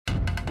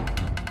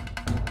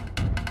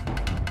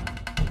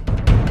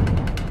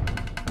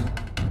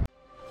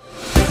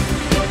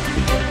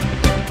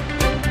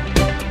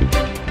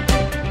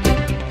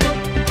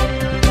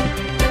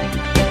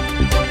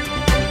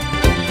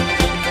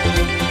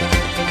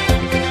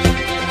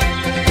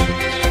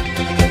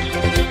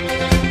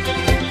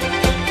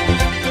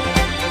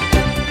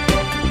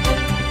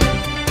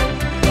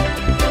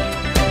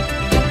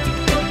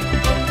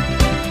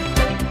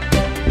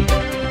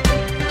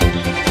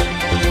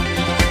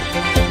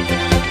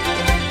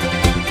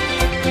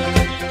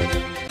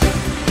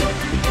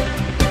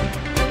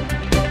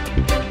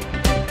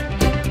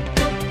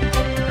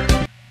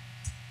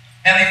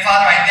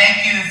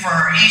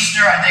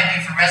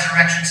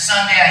Resurrection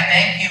Sunday. I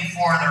thank you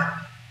for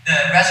the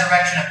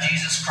resurrection of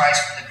Jesus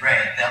Christ from the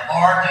grave. That,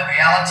 Lord, the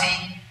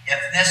reality,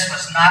 if this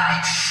was not a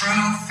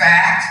true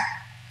fact,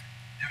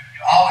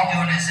 all we're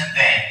doing is in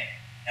vain.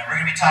 And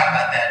we're going to be talking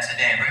about that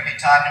today. We're going to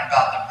be talking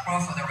about the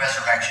proof of the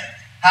resurrection.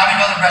 How do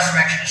we know the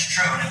resurrection is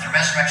true? And if the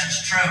resurrection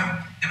is true,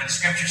 then when the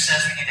Scripture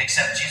says we need to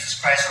accept Jesus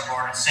Christ our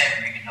Lord and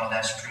Savior, we can know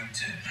that's true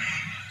too.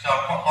 So,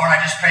 Lord,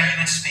 I just pray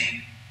you would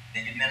speak,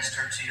 that you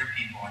minister to your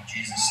people in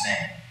Jesus'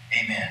 name.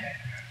 Amen.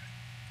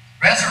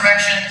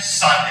 Resurrection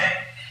Sunday.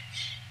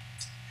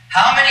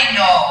 How many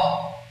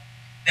know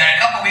that a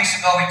couple weeks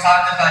ago we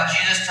talked about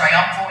Jesus'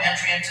 triumphal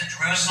entry into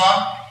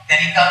Jerusalem? That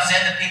he comes in,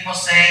 the people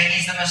say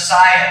he's the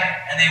Messiah,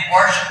 and they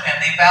worship him,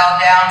 they bow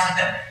down to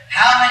them.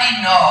 How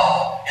many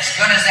know, as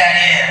good as that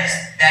is,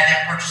 that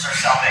didn't purchase our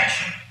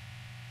salvation?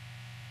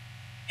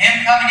 Him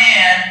coming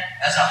in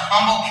as a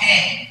humble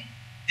king,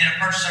 did it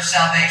purchase our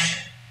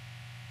salvation?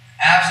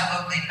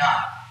 Absolutely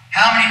not.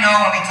 How many know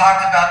when we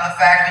talked about the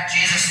fact that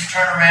Jesus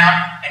turned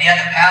around and he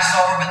had the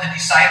Passover with the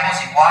disciples,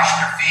 he washed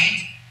their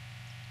feet,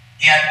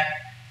 he had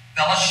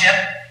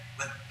fellowship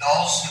with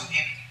those who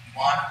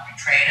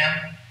betrayed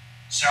him,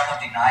 several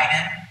denied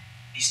him,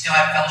 he still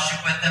had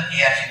fellowship with them,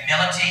 he had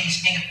humility, he's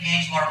King of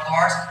Kings, Lord of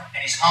Lords,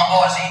 and he's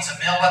humble as he eats a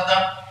meal with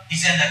them,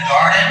 he's in the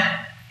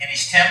garden, and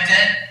he's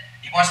tempted,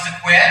 he wants to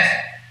quit.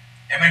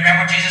 Everybody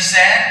remember what Jesus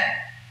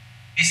said?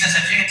 He says,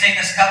 if you can take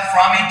this cup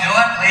from me, do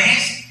it,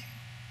 please.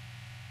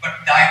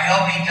 But thy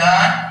will be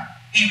done.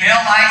 He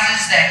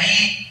realizes that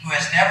he who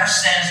has never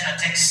sinned is going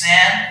to take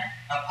sin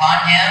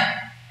upon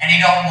him. And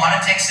he don't want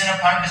to take sin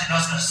upon him because he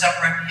knows it's going to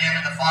separate him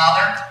and the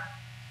Father.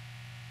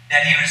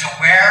 That he was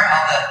aware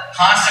of the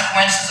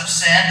consequences of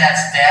sin,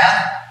 that's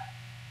death.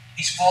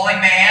 He's fully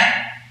man,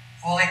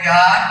 fully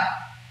God.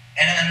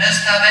 And in the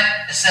midst of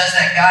it, it says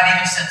that God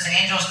even sends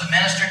angels to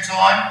minister to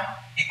him.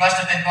 He must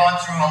have been going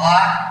through a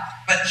lot.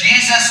 But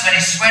Jesus, when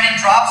he's sweating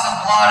drops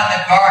of blood in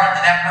the garden,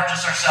 did that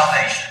purchase our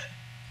salvation?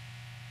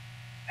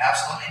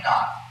 Absolutely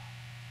not.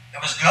 It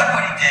was good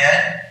what he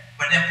did,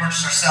 but it didn't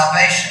purchase our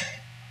salvation.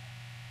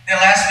 Then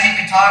last week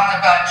we talked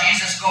about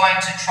Jesus going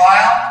to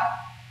trial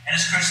and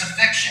his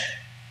crucifixion.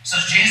 So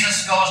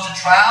Jesus goes to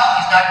trial.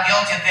 He's not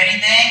guilty of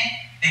anything.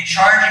 They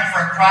charge him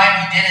for a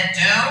crime he didn't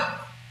do.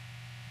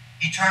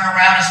 He turned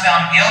around and is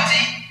found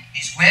guilty.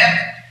 He's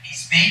whipped.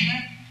 He's beaten.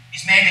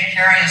 He's made to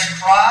carry his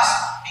cross.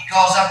 He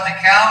goes up to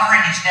Calvary.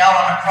 He's nailed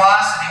on a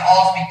cross, and he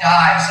ultimately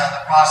dies on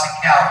the cross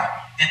of Calvary.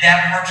 Did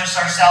that purchase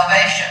our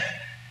salvation?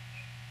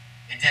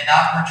 It did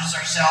not purchase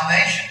our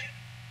salvation.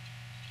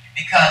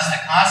 Because the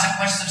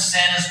consequence of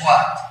sin is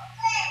what?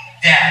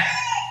 Death.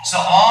 So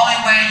the only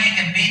way you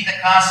can beat the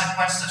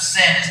consequence of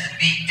sin is to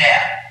beat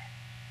death.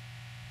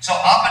 So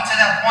up until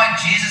that point,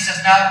 Jesus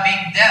has not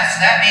beaten death. So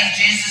that means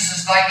Jesus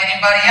is like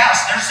anybody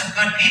else. There's some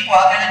good people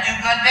out there that do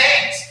good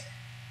things.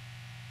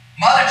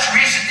 Mother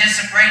Teresa did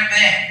some great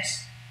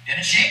things,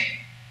 didn't she?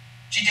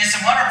 She did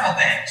some wonderful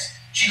things.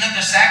 She lived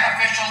a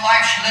sacrificial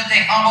life. She lived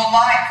a humble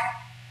life.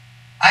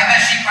 I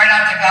bet she cried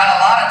out to God a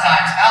lot of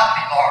times, help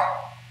me, Lord.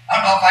 I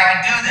don't know if I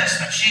can do this,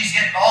 but she's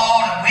getting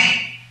old and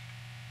weak.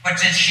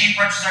 But did she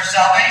purchase her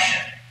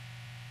salvation?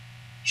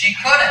 She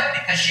couldn't,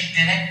 because she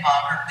didn't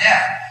conquer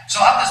death.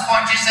 So up to this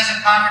point, Jesus hasn't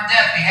conquered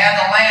death. We had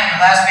the lamb,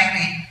 and last week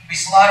we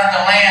slaughtered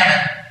the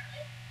lamb,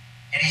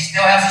 and he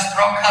still has his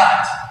throat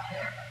cut.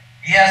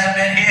 He hasn't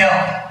been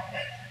healed.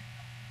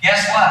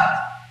 Guess what?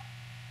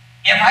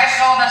 If I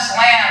sew this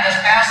lamb, this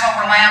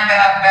Passover lamb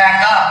back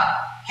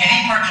up, can he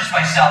purchase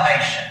my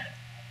salvation?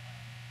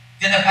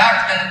 Did the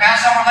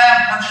Passover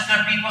lamb purchase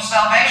the people's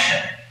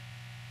salvation?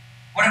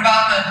 What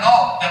about the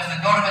goat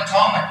of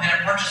atonement? Did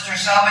it purchase their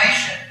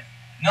salvation?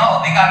 No,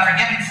 they got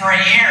forgiven for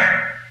a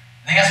year.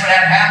 And guess what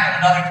had to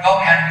happen? Another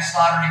goat had to be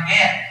slaughtered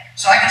again.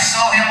 So I can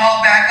sew him all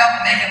back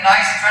up and make him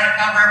nice and try to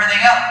cover everything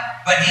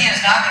up. But he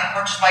is not going to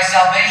purchase my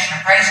salvation.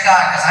 And praise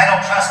God, because I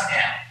don't trust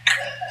him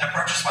to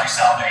purchase my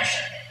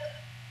salvation.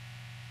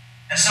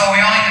 And so we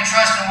only can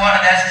trust in one,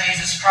 and that's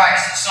Jesus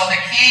Christ. And so the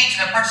key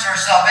to the purchase of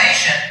our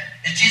salvation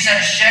is Jesus had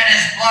to shed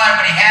his blood,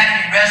 but he had to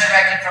be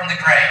resurrected from the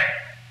grave.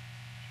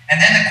 And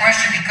then the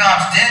question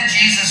becomes, did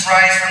Jesus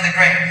rise from the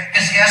grave?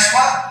 Because guess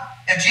what?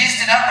 If Jesus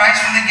did not rise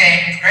from the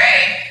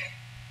grave,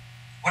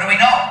 what do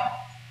we know?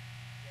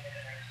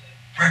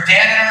 We're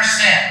dead in our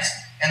sins.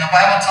 And the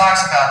Bible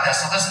talks about this.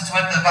 So listen to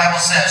what the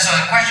Bible says. So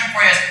the question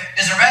for you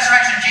is the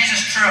resurrection of Jesus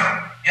true?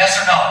 Yes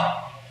or no?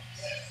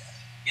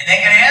 You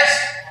think it is?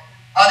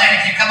 Oh, then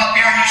if you come up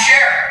here and you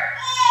share it.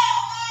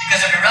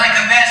 Because if you're really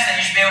convinced, then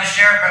you should be able to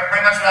share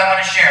pretty much what I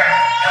want to share.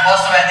 And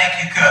most of it I think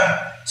you could.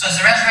 So is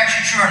the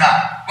resurrection true or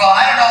not? Well,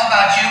 I don't know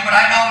about you, but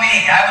I know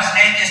me. I was an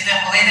atheist,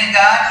 didn't believe in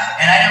God,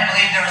 and I didn't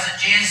believe there was a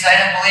Jesus. I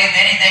didn't believe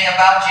anything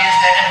about Jesus.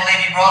 I didn't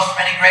believe he rose from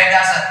any grave.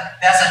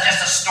 That's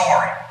just a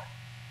story.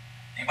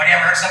 Anybody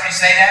ever heard somebody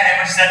say that?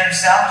 Everybody said to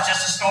himself, it's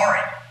just a story.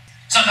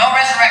 So no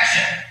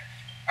resurrection.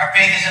 Our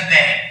faith is in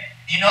vain.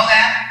 Do you know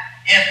that?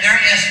 If there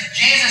is,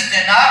 Jesus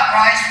did not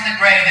rise from the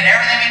grave, then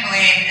everything we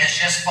believe is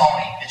just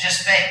phony. It's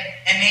just fake.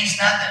 It means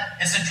nothing.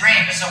 It's a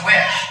dream. It's a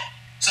wish.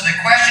 So the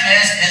question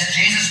is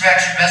Jesus'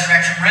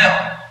 resurrection real?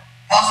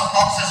 Apostle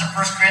Paul says in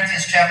 1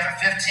 Corinthians chapter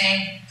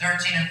 15,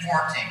 13, and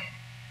 14,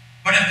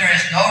 "But if there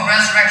is no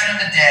resurrection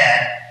of the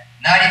dead,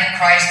 not even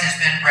Christ has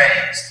been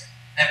raised.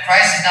 And if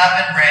Christ has not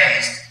been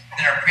raised,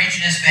 then our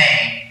preaching is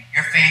vain,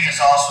 your faith is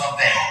also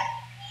in vain."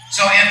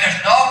 So if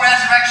there's no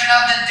resurrection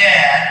of the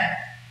dead,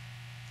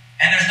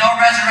 and there's no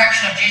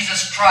resurrection of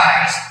Jesus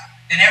Christ,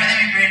 then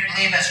everything we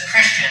believe as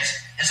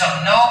Christians is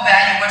of no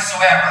value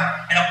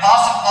whatsoever. And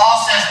Apostle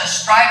Paul says the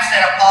stripes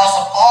that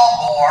Apostle Paul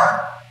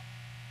bore,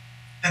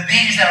 the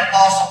beatings that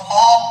Apostle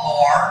Paul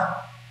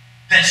bore,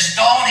 the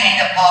stoning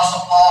that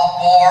Apostle Paul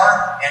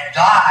bore and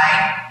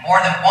died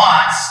more than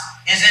once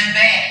is in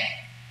vain.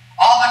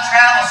 All the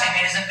travels he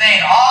made is in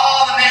vain.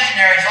 All the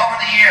missionaries over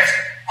the years,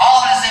 all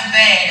of it is in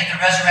vain if the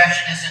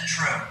resurrection isn't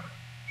true.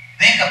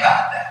 Think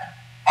about that.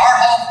 Our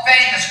whole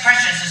faith as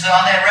Christians is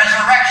on that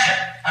resurrection,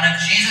 on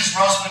if Jesus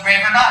rose from the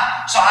grave or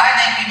not. So I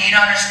think we need to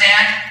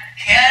understand,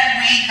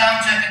 can we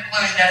come to a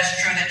conclusion that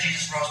it's true that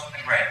Jesus rose from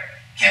the grave?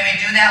 Can we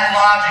do that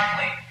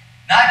logically,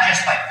 not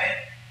just by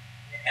faith?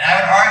 And I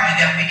would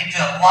argue that we can do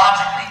it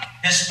logically,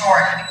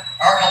 historically,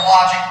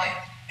 archaeologically,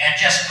 and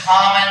just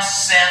common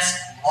sense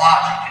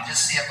logic, and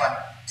just see if I'm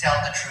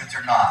telling the truth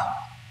or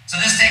not. So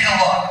let's take a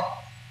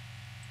look.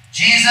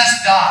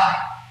 Jesus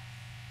died.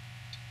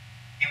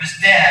 He was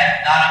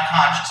dead, not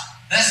unconscious.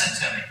 Listen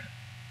to me.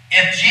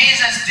 If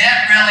Jesus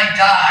didn't really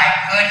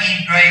die, could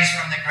he raise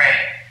from the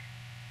grave?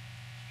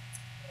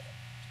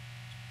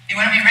 He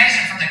wouldn't be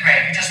raising from the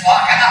grave. He'd just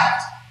walk out.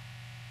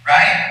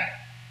 Right?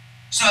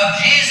 So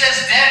if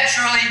Jesus did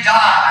truly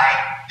die,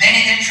 then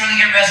he didn't truly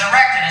get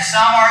resurrected. And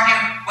some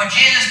argue, well,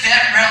 Jesus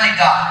didn't really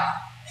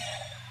die.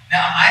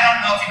 Now, I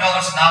don't know if you know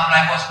this or not, but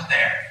I wasn't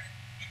there.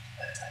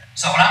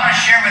 So what I'm going to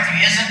share with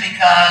you isn't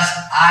because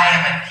I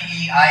am a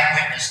key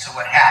eyewitness to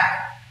what happened.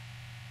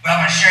 But I'm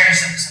going to share you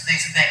some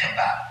things to think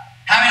about.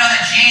 How many know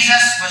that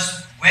Jesus was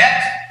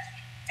whipped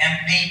and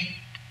beaten?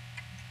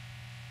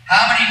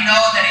 How many know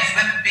that he's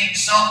whipped and beaten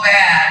so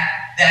bad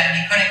that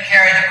he couldn't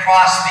carry the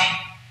cross beam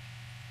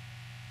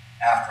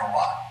after a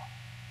while?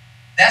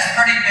 That's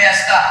pretty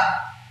messed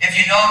up. If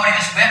you know what he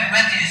was whipped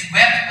with, he was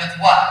whipped with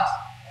what?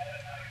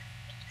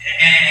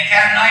 And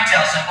Cat 9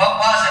 tells him, what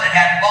was it? It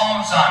had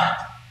bones on it.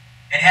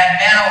 It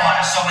had metal on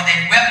it. So when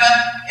they'd whip him,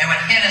 it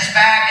would hit his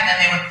back, and then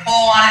they would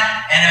pull on it,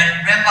 and it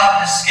would rip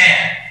up his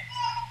skin.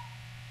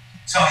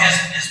 So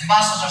his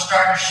muscles are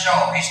starting to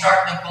show. He's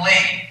starting to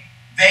bleed.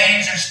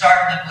 Veins are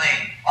starting to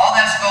bleed. All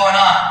that's going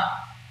on.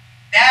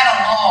 That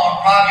alone,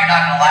 probably you're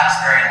not going to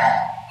last very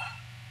long.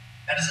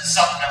 That isn't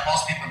something that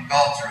most people can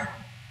go through.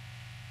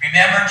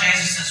 Remember,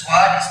 Jesus is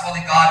what? He's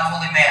fully God,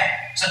 fully man.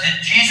 So did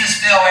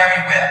Jesus feel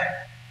every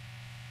whip?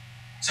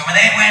 So when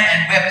they went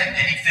and whipped him,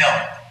 did he feel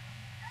it?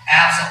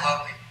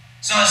 Absolutely.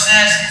 So it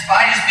says his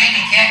body is beaten,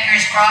 he can't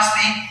carry his cross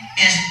beam,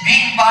 his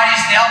beaten body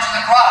is nailed to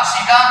the cross.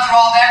 You've gone through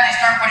all that and they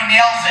start putting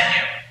nails in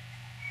you.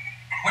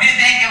 What do you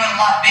think it would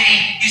be?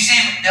 You see,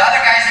 the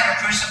other guys that were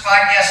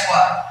crucified, guess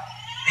what?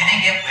 They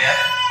didn't get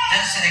whipped.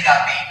 Didn't say they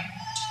got beaten.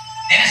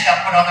 They just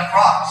got put on the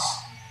cross.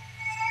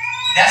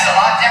 That's a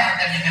lot different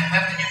than you've been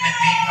whipped and you've been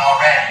beaten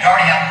already. You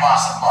already have a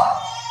loss of blood.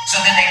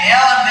 So then they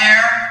nail him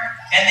there,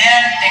 and then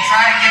they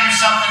try to give him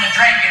something to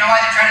drink. You know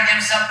why they try to give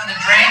him something to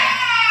drink?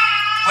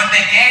 What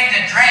they gave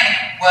to drink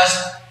was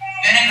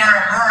vinegar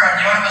and myrrh.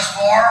 You know what it was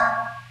for?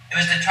 It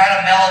was to try to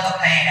mellow the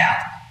pain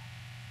out.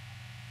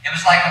 It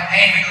was like a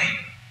pain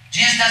reliever.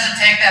 Jesus doesn't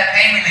take that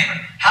pain reliever.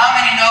 How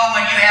many know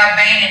when you have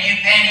pain and you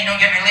don't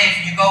get relief,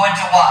 you go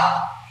into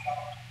what?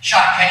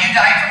 Shock. Can you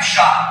die from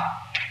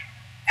shock?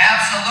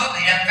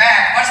 Absolutely. In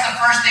fact, what's the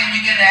first thing when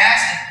you get in an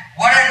accident?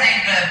 What are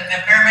the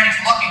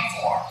paramedics looking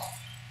for?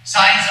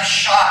 Signs of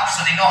shock,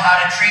 so they know how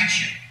to treat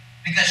you.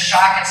 Because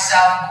shock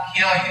itself will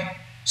kill you.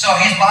 So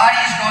his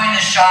body is going to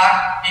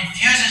shock,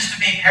 refuses to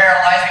be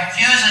paralyzed,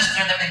 refuses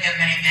for them to give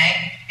him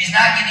anything. He's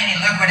not getting any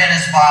liquid in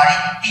his body.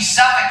 He's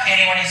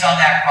suffocating when he's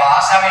on that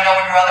cross. How many know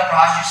when you're on the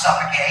cross you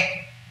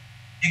suffocate?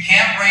 You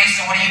can't breathe,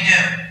 so what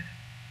do?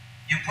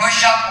 You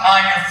push up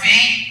on your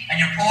feet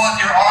and you pull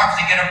with your arms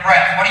to get a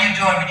breath. What are you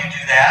doing when you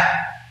do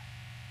that?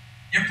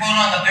 You're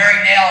pulling on the very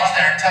nails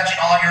that are touching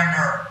all your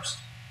nerves.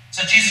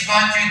 So Jesus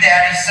going through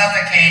that, he's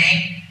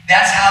suffocating.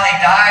 That's how they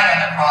died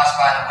on the cross,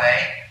 by the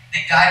way.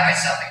 They died by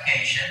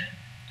suffocation.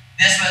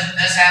 This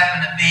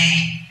happened to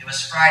be, it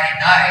was Friday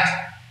night,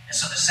 and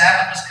so the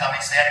Sabbath was coming,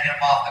 so they had to get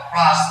him off the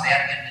cross, so they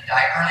had to get him to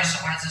die early.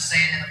 So what does it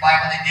say in the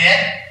Bible they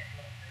did?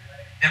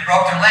 They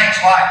broke their legs.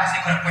 Why? Because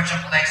they couldn't push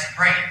up the legs to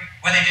breathe.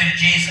 What did they do to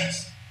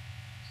Jesus?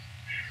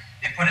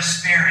 They put a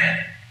spear in.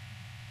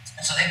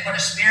 And so they put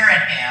a spear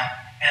in him,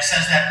 and it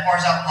says that it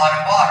pours out blood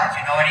and water. If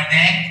you know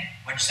anything,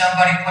 when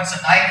somebody puts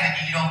a knife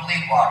in you, you don't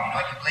bleed water. You know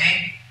what you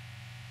bleed?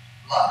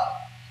 Blood.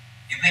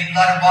 You bleed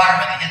blood and water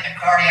when they hit the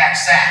cardiac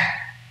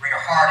sac, where your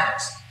heart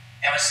is.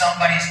 And when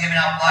somebody's giving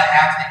out blood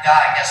after they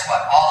die, guess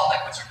what? All the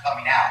liquids are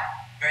coming out.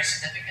 Very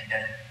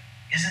significant.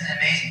 Isn't it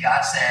amazing?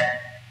 God said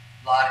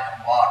blood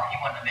and water.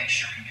 He wanted to make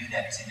sure we knew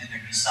that because he knew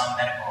there'd be some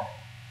medical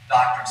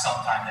doctor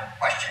sometime that would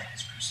question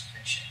his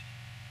crucifixion.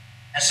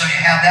 And so you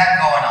have that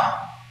going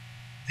on.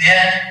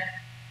 Then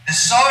the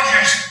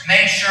soldiers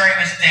made sure he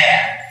was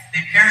dead.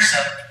 They pierce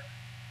him.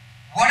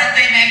 What did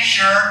they make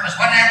sure? Because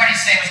what did everybody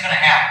say was going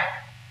to happen?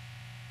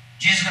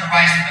 Jesus is going to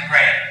rise from the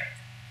grave.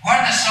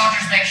 What did the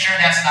soldiers make sure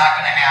that's not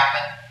going to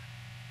happen?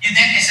 You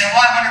think they said,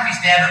 well, I wonder if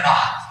he's dead or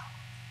not.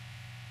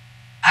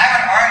 I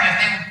would argue if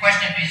they would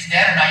question if he's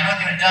dead or not, you know what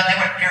they would have done? They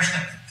would have pierced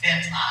him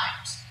 10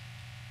 times.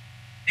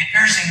 They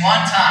pierced him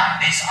one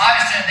time. They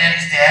obviously that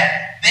he's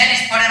dead. Then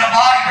he's put in a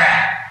body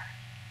wrap.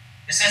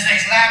 It says that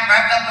he's wrapped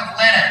up with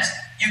linens.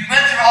 You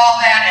went through all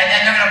that, and then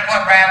they're going to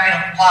put wrapping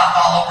of cloth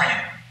all over you.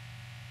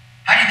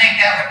 How do you think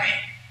that would be?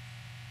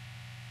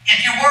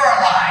 If you were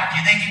alive,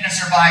 do you think you can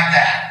survive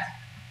that?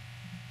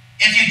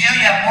 If you do,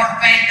 you have more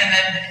faith than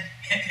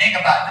think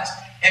about this.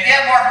 If you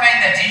have more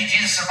faith that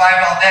Jesus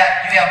survived all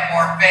that, you have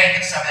more faith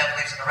than somebody that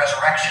believes in the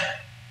resurrection.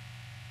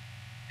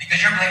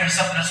 Because you're believing in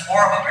something that's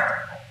more of a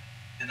miracle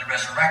than the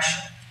resurrection.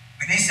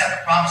 We at least have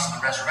the promise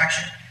of the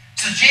resurrection.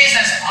 So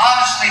Jesus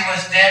obviously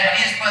was dead. When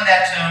he was put in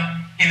that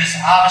tomb, he was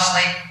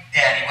obviously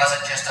dead. He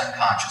wasn't just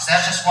unconscious.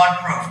 That's just one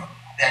proof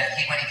that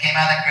when he came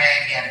out of the grave,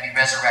 he had to be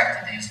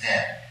resurrected. He was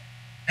dead.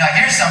 Now,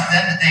 here's something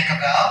to think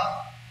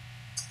about.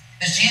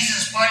 As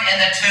Jesus is put in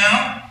the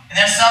tomb, and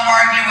then some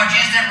argue, well,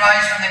 Jesus didn't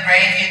rise from the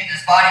grave,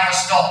 his body was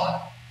stolen.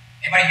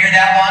 Anybody hear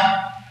that one?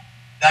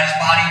 That his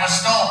body was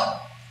stolen.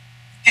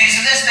 Okay,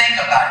 so just think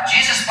about it.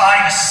 Jesus'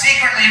 body was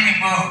secretly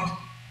removed.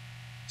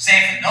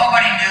 Safe that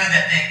nobody knew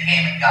that they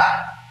came and got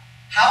it.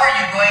 How are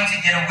you going to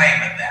get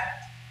away with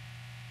that?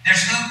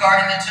 There's who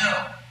guarding the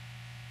tomb?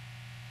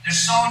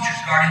 There's soldiers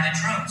guarding the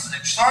tomb. So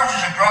the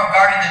soldiers are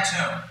guarding the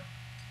tomb.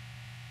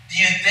 Do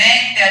you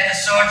think that the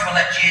soldiers will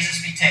let Jesus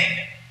be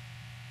taken?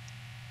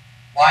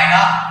 Why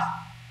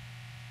not?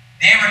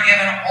 They were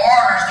given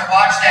orders to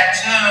watch that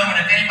tomb,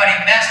 and if anybody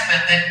messed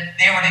with it,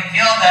 they were to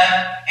kill them.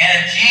 And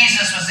if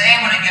Jesus was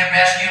able to get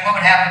rescued, what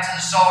would happen to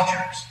the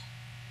soldiers?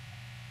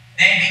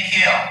 They'd be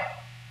killed.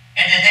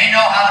 And did they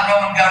know how the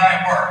Roman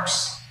government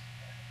works?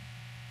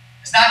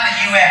 It's not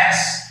the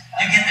U.S.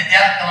 You get the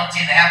death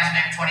penalty, and it happens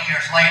maybe 20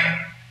 years later.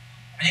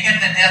 When you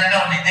get the death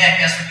penalty then,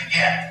 guess what you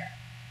get?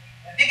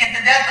 You get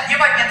the death penalty. You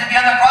might get to be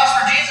on the cross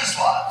where Jesus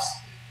was.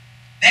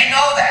 They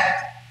know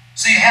that.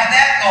 So you have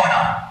that going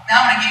on.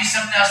 Now I'm going to give you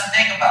something else to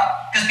think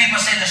about. Because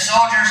people say the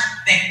soldiers,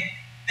 they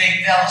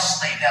fell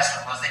asleep. That's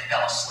what it was. They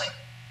fell asleep.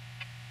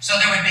 So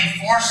there would be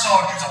 4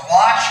 soldiers. A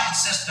watch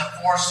consisted of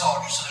 4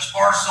 soldiers. So there's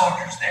 4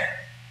 soldiers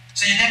there.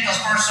 So you think those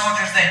 4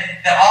 soldiers,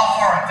 that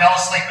all 4 of them fell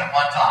asleep at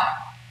one time?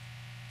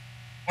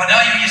 Well, no,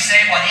 you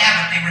say, well,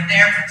 yeah, but they were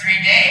there for 3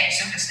 days.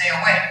 Who could stay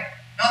awake?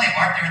 No, they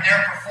weren't. They were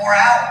there for 4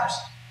 hours.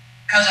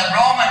 Because a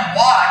Roman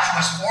watch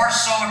was 4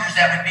 soldiers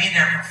that would be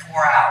there for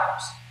 4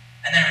 hours.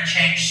 And then it would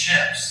change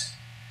shifts.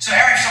 So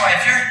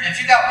if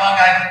you got one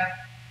guy,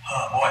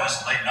 oh boy, this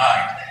is late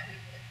night.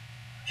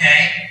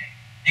 Okay?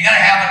 You got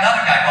to have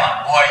another guy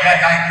going, boy,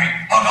 yeah, I agree.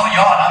 Oh, don't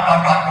yawn.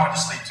 I'm not going to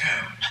sleep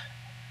too.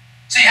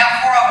 So you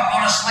have 4 of them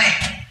going to sleep.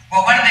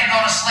 Well, when did they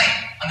go to sleep?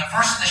 On the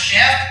first of the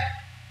shift?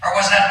 Or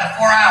was it after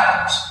 4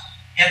 hours?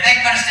 If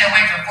they couldn't stay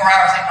awake for 4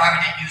 hours, they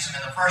probably didn't use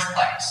them in the first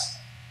place.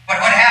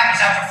 But what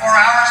happens after 4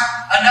 hours?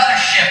 Another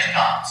shift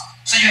comes.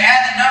 So you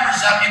add the numbers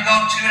up, you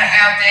go 2.5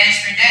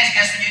 days, 3 days,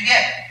 guess what you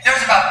get? There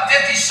was about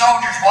 50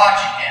 soldiers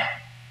watching him.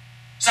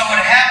 So what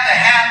had to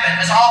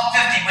happen is all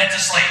 50 went to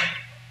sleep.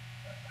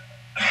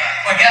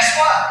 Well, guess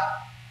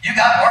what? You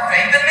got more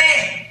faith than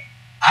me.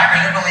 I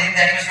really believe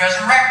that he was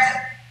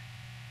resurrected.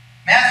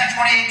 Matthew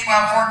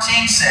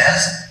 28:12-14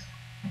 says,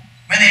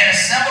 when they had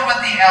assembled with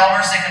the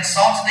elders, they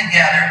consulted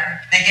together.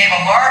 They gave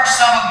a large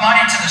sum of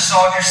money to the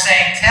soldiers,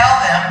 saying,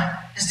 tell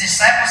them, his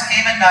disciples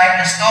came at night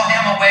and stole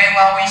him away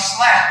while we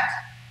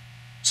slept.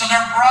 So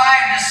they're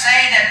bribed to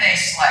say that they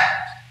slept.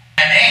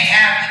 And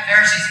the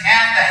Pharisees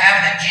have to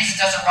have it that Jesus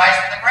doesn't rise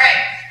from the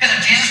grave. Because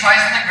if Jesus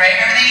rises from the grave,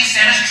 everything he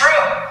said is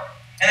true.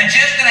 And the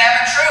Jews can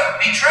have it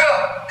be true.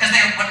 Because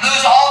they would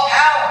lose all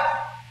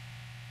power.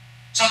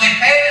 So they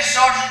paid the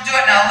soldiers to do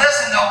it. Now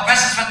listen though,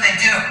 this is what they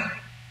do.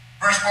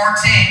 Verse 14.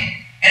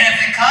 And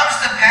if it comes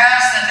to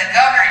pass that the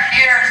governor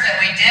hears that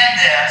we did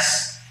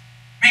this,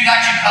 we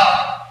got you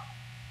covered.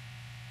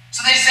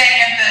 So they say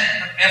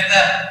if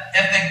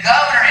the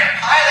governor, if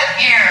Pilate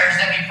hears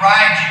that we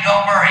bribed you,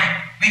 don't worry,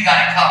 we got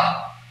it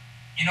covered.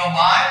 You know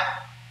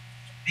why?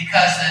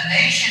 Because the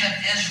nation of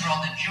Israel,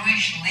 the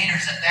Jewish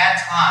leaders at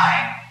that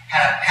time,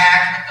 had a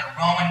pact with the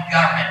Roman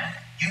government.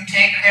 You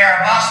take care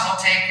of us, we'll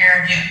take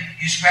care of you.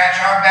 You scratch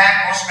our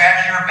back, we'll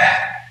scratch your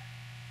back.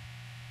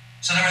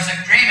 So there was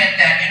an agreement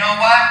that, you know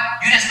what?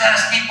 You just let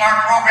us keep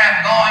our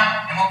program going,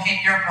 and we'll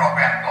keep your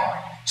program going.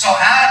 So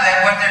out of it,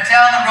 what they're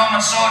telling the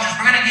Roman soldiers,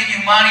 we're going to give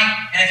you money,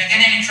 and if you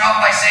get in any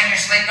trouble by saying you're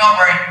asleep, don't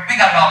worry, we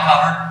got it all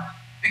covered.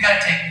 We got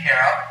it taken care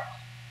of.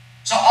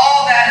 So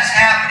all that is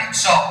happening.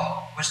 So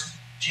was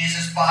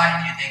Jesus'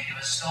 body, do you think it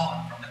was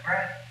stolen from the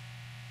grave?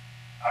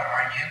 Or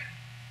you?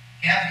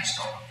 Can't be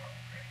stolen from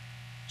the grave.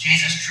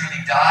 Jesus truly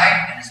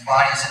died, and his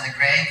body is in the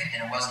grave,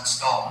 and it wasn't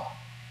stolen.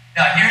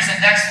 Now here's the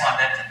next one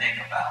that to think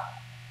about.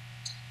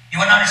 You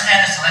wouldn't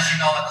understand this unless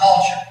you know the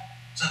culture.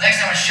 So the next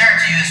thing I'm going to share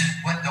to you is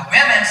what the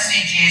women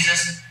see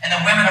Jesus and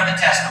the women of the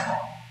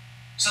testimony.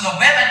 So the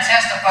women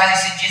testify, they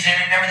say, Jesus,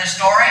 remember the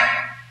story?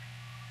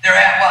 They're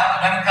at what? The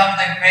women come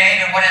to the grave,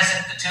 and what is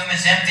it? The tomb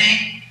is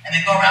empty, and they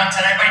go around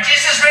telling everybody,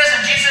 Jesus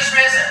risen, Jesus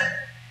risen.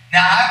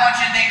 Now I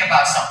want you to think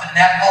about something in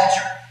that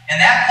culture.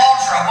 In that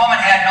culture, a woman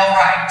had no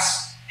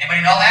rights.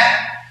 Anybody know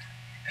that?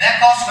 In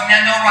that culture, women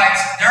had no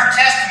rights. Their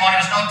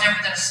testimony was no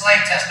different than a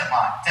slave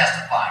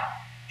testifying.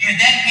 Do you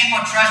think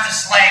people trusted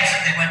slaves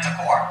if they went to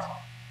court?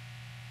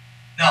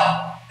 No.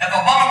 If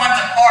a woman went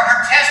to court,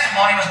 her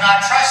testimony was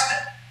not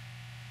trusted.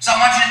 So I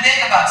want you to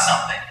think about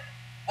something.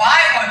 Why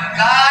would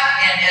God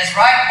in his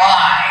right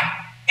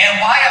mind,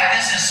 and why if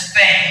this is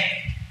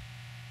fake,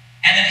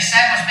 and the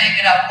disciples make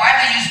it up, why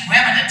do they use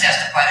women to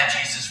testify that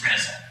Jesus is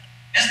risen?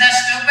 Isn't that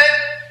stupid?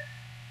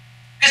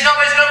 Because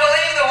nobody's going to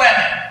believe the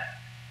women.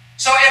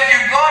 So if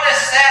you're going to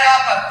set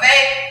up a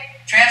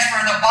fake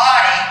transfer of the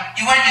body,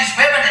 you wouldn't use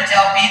women to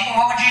tell people.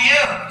 What would you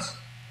use?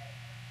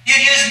 You'd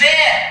use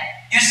men.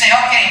 You say,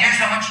 okay, here's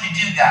what I want you to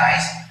do,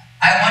 guys.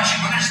 We're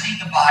going to sneak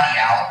the body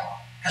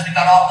out, because we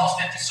got all those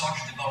 50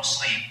 soldiers to go to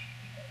sleep.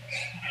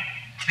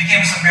 We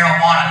gave them some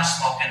marijuana to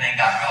smoke, and they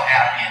got real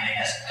happy, and they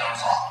just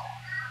dozed off.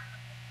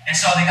 And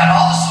so they got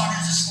all the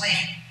soldiers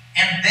asleep,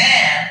 and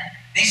then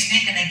they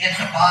sneak and they get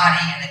the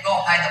body, and they go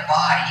hide the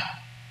body,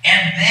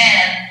 and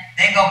then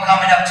they go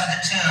coming up to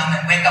the tomb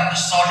and wake up the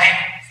soldier,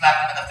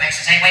 slap them in the face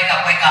and say, wake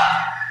up, wake up.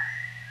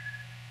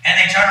 And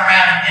they turn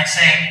around and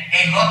say,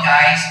 hey, look,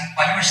 guys,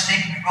 while you were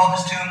sleeping, we rolled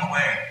this tomb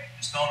away,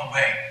 the stone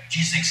away.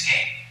 Jesus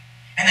escaped.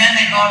 And then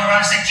they go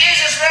around and say,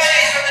 Jesus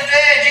raised from the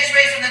dead, Jesus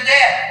raised from the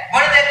dead.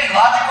 Wouldn't that be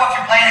logical if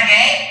you're playing a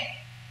game?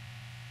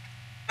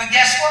 But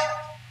guess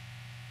what?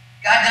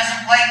 God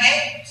doesn't play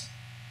games.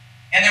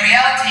 And the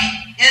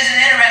reality isn't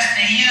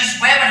interesting. He used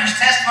women whose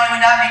testimony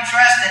would not be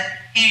trusted.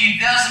 He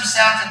reveals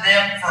himself to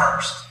them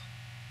first.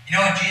 You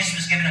know when Jesus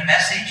was given a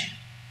message?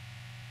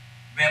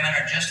 Women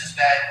are just as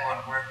valuable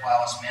and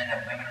worthwhile as men,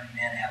 that women and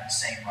men have the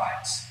same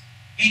rights.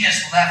 He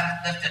just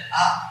lifted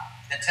up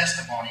the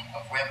testimony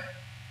of women.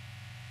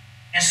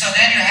 And so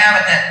then you have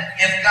it that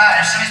if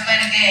somebody's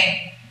playing a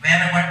game,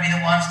 women wouldn't be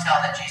the ones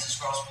telling that Jesus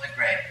rose from the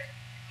grave.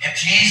 If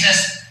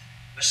Jesus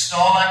was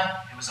stolen,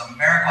 it was a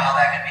miracle how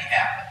that could be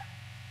happened.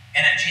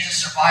 And if Jesus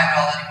survived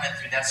all that he went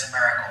through, that's a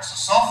miracle.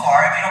 So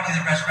far, if you don't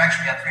believe the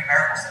resurrection, we have 3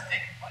 miracles that have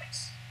taken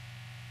place.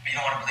 But you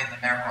don't want to believe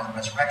the miracle of the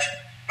resurrection.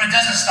 But it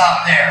doesn't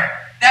stop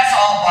there. That's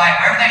all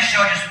Bible. Everything I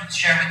share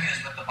with you is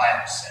what the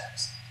Bible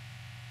says.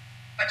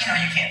 But you know,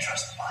 you can't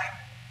trust the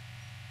Bible.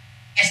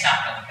 It's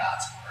not really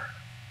God's word.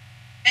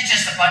 It's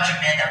just a bunch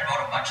of men that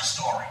wrote a bunch of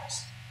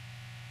stories.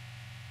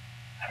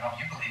 I don't know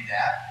if you believe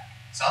that.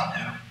 Some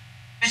do.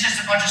 It's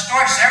just a bunch of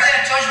stories. So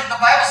everything I told you what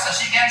the Bible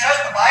says, so you can't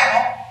trust the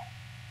Bible.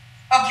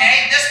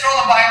 Okay, just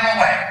throw the Bible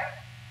away.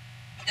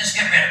 Just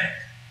get rid of it.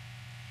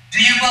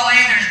 Do you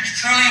believe there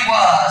truly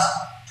was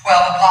 12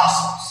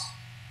 apostles?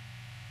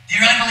 Do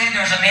you really believe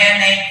there was a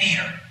man named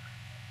Peter?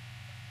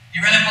 Do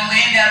you really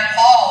believe that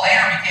Paul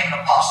later became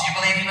an apostle? Do you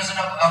believe he was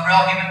a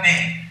real human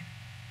being?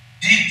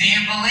 Do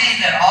you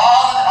believe that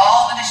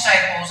all the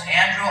disciples,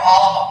 Andrew,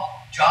 all of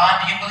them,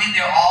 John, do you believe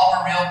they all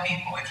were real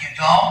people? If you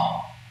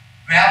don't,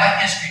 grab a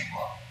history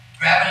book,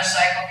 grab an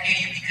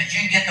encyclopedia, because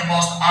you get the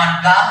most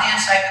ungodly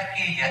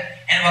encyclopedia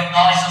and will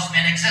acknowledge those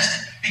men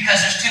existed,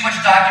 because there's too much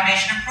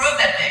documentation to prove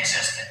that they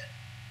existed.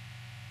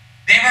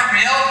 They were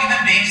real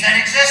human beings that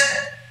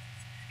existed.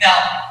 Now,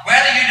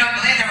 whether you don't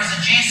believe there was a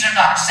Jesus or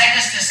not, say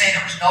this to say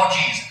there was no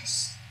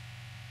Jesus.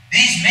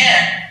 These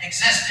men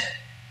existed.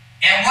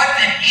 And what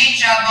did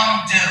each of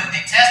them do?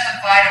 They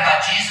testified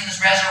about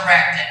Jesus'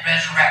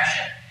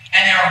 resurrection,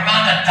 and they were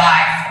willing to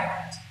die for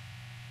it.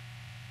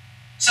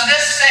 So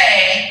this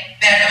say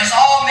that it was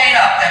all made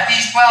up, that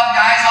these 12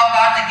 guys all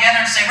got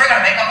together and say, we're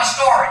going to make up a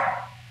story,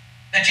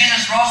 that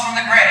Jesus rose from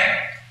the grave.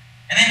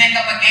 And they make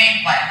up a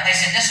game plan. And they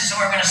say, this is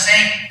what we're going to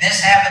say. This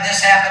happened, this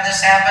happened,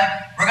 this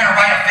happened. We're going to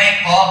write a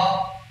fake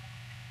book.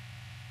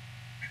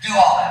 We do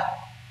all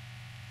that.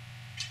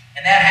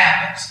 And that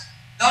happens.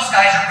 Those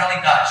guys are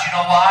really nuts. You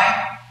know why?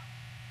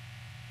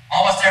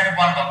 Almost every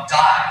one of them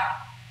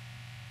died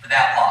for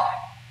that lie.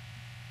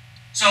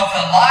 So if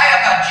the lie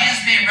about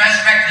Jesus being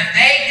resurrected, if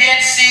they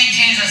did see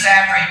Jesus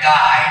after he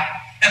died,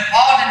 if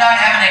Paul did not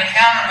have an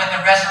encounter with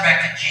the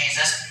resurrected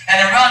Jesus, and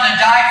they're willing to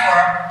die for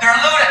him, they're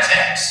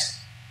lunatics.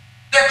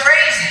 They're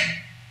crazy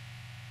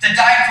to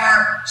die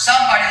for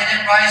somebody that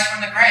didn't rise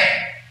from the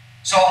grave.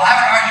 So I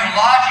would argue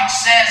logic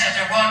says if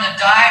they're willing to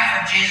die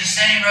for Jesus,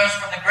 saying he rose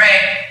from the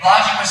grave,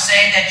 logic would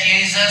say that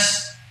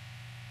Jesus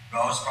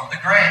rose from the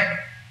grave.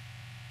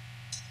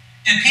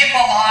 Do people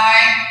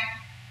lie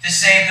to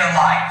save their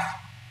life?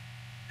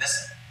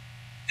 Listen.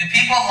 Do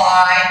people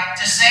lie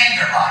to save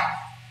their life?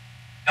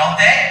 Don't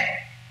they?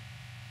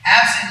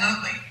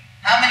 Absolutely.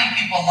 How many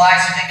people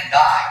lie so they can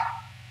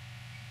die?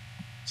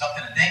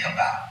 Something to think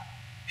about.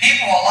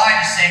 People will lie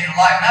to save their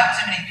life. Not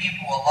too many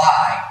people will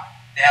lie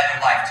to have their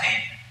life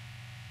taken.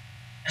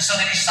 And so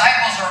the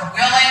disciples are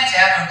willing to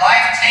have their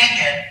life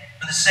taken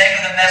for the sake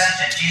of the message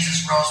that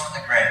Jesus rose from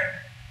the grave.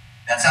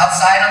 That's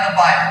outside of the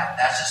Bible.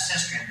 That's just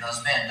history of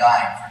those men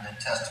dying for the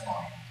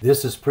testimony.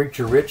 This is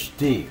Preacher Rich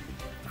D.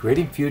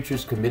 Creating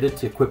Futures is committed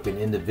to equipping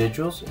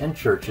individuals and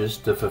churches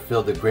to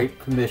fulfill the Great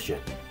Commission,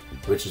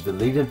 which is the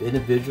leading of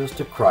individuals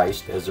to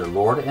Christ as their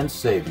Lord and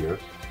Savior,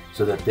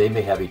 so that they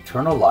may have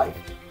eternal life,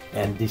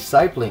 and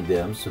discipling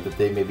them so that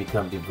they may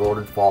become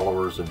devoted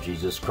followers of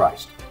Jesus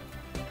Christ.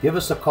 Give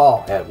us a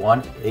call at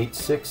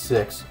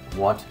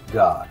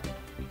 1-866-WANT-GOD.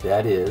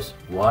 That is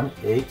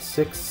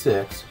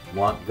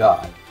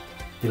 1-866-WANT-GOD.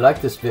 If you like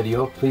this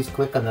video, please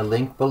click on the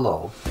link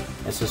below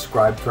and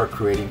subscribe to our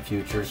Creating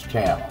Futures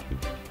channel.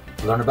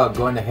 To learn about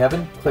going to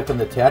heaven, click on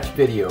the attached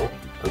video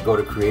or go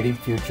to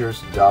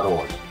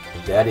creatingfutures.org.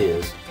 That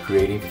is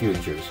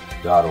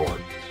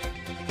creatingfutures.org.